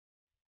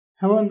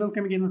Hello and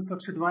welcome again on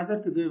Stocks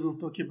Advisor. Today we'll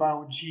talk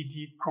about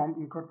GD.com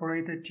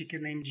Incorporated, ticker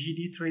name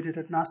GD, traded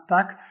at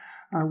Nasdaq.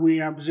 We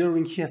are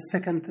observing here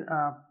second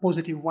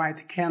positive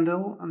white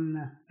candle,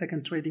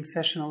 second trading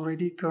session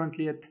already,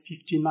 currently at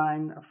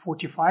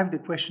 59.45. The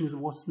question is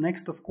what's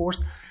next, of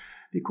course,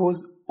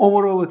 because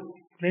overall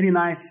it's very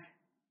nice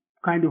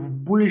kind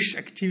of bullish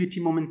activity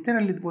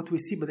momentarily what we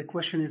see, but the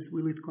question is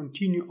will it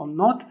continue or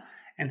not?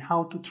 And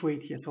how to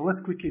trade here. So let's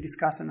quickly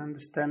discuss and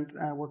understand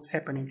what's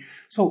happening.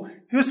 So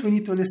first we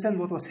need to understand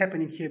what was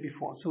happening here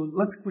before. So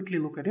let's quickly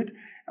look at it.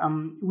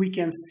 We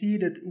can see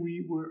that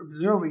we were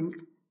observing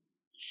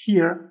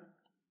here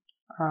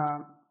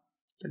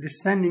the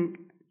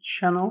descending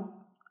channel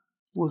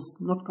was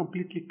not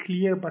completely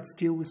clear, but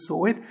still we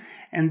saw it.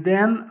 And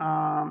then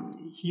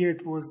here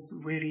it was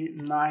very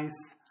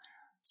nice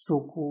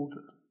so-called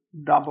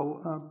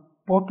double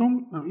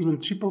bottom, even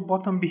triple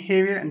bottom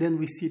behavior, and then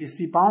we see this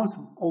rebounds,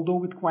 although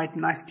with quite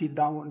nasty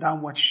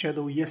downward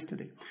shadow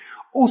yesterday.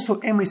 Also,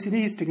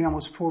 MACD histogram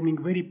was forming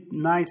very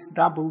nice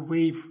double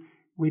wave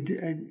with,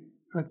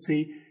 let's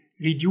say,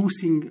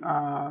 reducing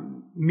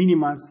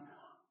minimas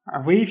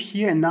wave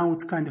here, and now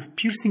it's kind of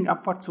piercing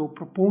upward, so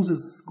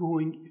proposals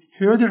going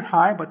further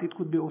high, but it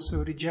could be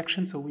also a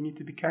rejection, so we need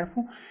to be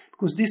careful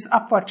because this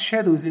upward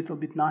shadow is a little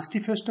bit nasty,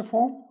 first of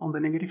all, on the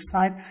negative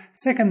side.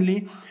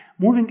 Secondly,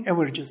 moving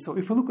averages. So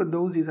if we look at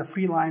those, these are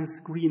three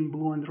lines, green,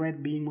 blue, and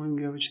red, being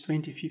moving average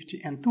 20,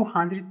 50, and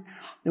 200.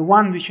 The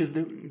one which is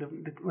the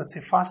let's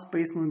say,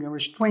 fast-paced moving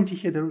average 20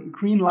 here, the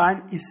green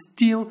line is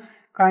still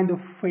kind of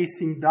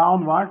facing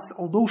downwards,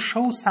 although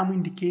shows some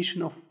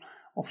indication of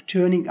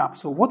turning up.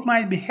 So what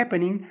might be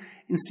happening,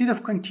 instead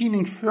of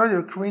continuing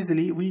further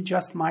crazily, we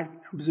just might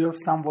observe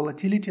some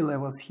volatility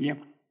levels here.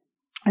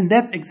 And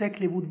that's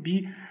exactly would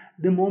be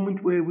the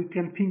moment where we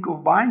can think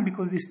of buying,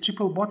 because this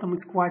triple bottom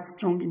is quite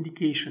strong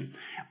indication.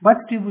 But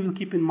still we will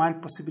keep in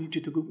mind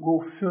possibility to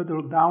go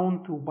further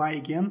down to buy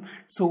again.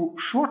 So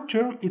short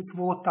term it's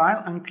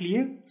volatile,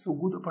 unclear, so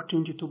good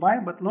opportunity to buy,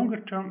 but longer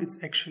term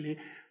it's actually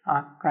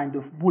kind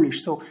of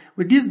bullish. So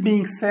with this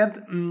being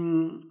said,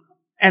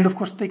 and of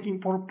course,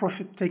 taking for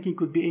profit taking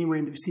could be anywhere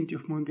in the vicinity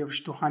of moving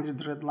average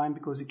 200 red line,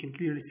 because you can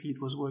clearly see it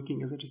was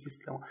working as a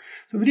resistance level.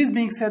 So with this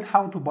being said,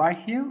 how to buy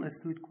here?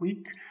 Let's do it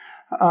quick.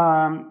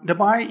 The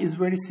buy is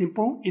very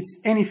simple.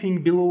 It's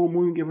anything below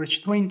moving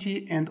average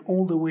 20 and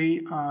all the way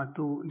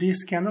to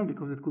this candle,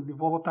 because it could be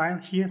volatile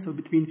here. So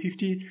between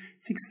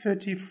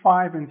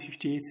 56.35 and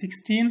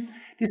 58.16.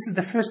 This is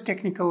the first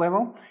technical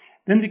level.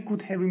 Then we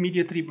could have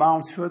immediate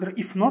rebounds further.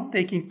 If not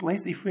taking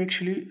place, if we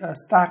actually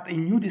start a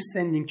new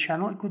descending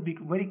channel, it could be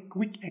very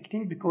quick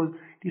acting because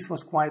this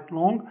was quite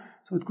long.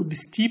 So it could be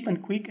steep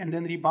and quick and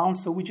then rebound.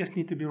 So we just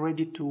need to be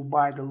ready to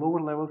buy the lower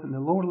levels, and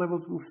the lower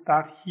levels will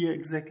start here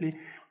exactly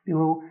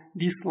below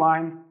this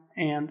line,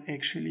 and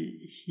actually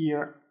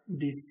here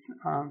this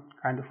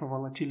kind of a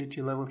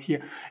volatility level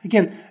here.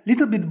 Again,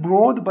 little bit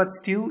broad, but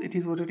still it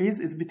is what it is.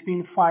 It's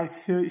between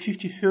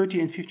 50.30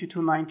 and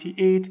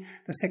 52.98,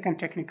 the second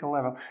technical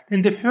level.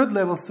 Then the third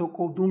level,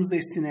 so-called doomsday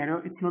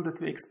scenario, it's not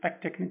that we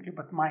expect technically,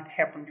 but might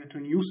happen due to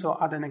news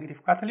or other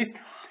negative catalyst.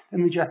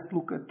 Then we just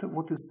look at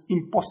what is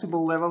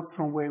impossible levels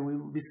from where we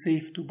will be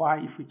safe to buy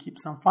if we keep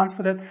some funds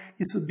for that.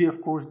 This would be,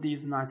 of course,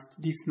 these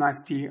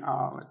nasty,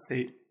 let's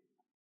say,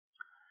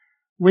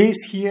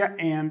 waves here,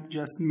 and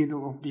just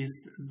middle of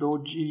this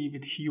doji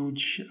with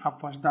huge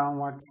upwards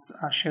downwards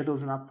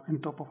shadows and up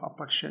and top of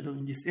upward shadow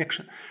in this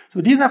action.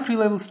 So these are three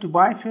levels to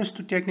buy, first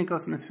two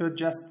technicals and the third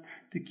just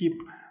to keep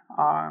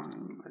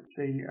let's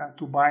say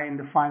to buy in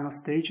the final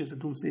stage as a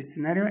doomsday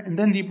scenario. And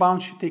then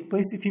rebound should take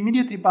place. If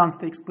immediate rebounds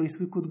takes place,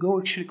 we could go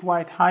actually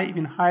quite high,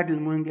 even higher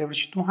than moving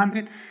average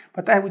 200,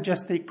 but I would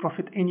just take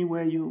profit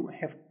anywhere you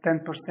have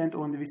 10%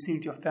 or in the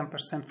vicinity of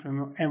 10% from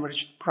your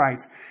average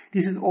price.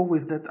 This is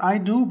always that I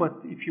do,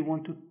 but if you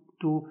want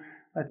to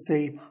let's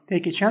say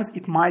take a chance,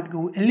 it might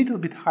go a little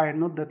bit higher,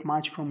 not that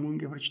much from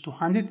moving average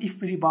 200 if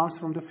we rebounds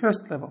from the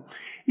first level.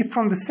 If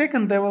from the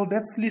second level,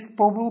 that's least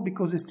probable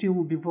because it still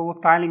will be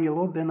volatiling a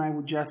lot, then I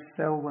would just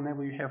sell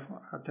whenever you have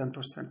a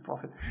 10%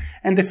 profit.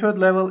 And the third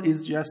level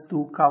is just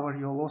to cover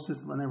your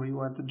losses whenever you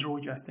want to draw,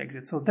 just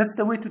exit. So that's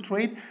the way to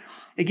trade.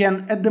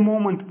 Again, at the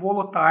moment,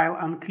 volatile,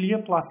 unclear,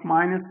 plus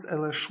minus,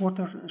 short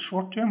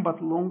term,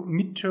 but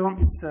mid-term,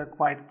 it's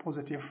quite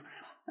positive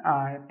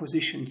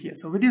position here.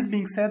 So with this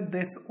being said,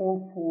 that's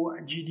all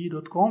for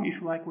GD.com.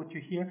 If you like what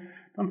you hear,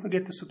 don't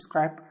forget to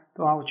subscribe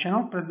to our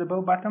channel, press the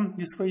bell button.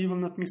 This way you will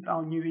not miss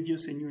our new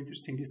videos and new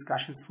interesting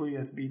discussions for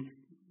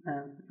US-based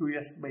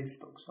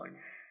stocks.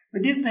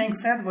 With this being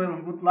said,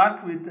 well, good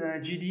luck with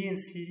GD, and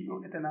see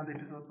you at another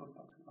episode of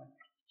Stocks Advisor.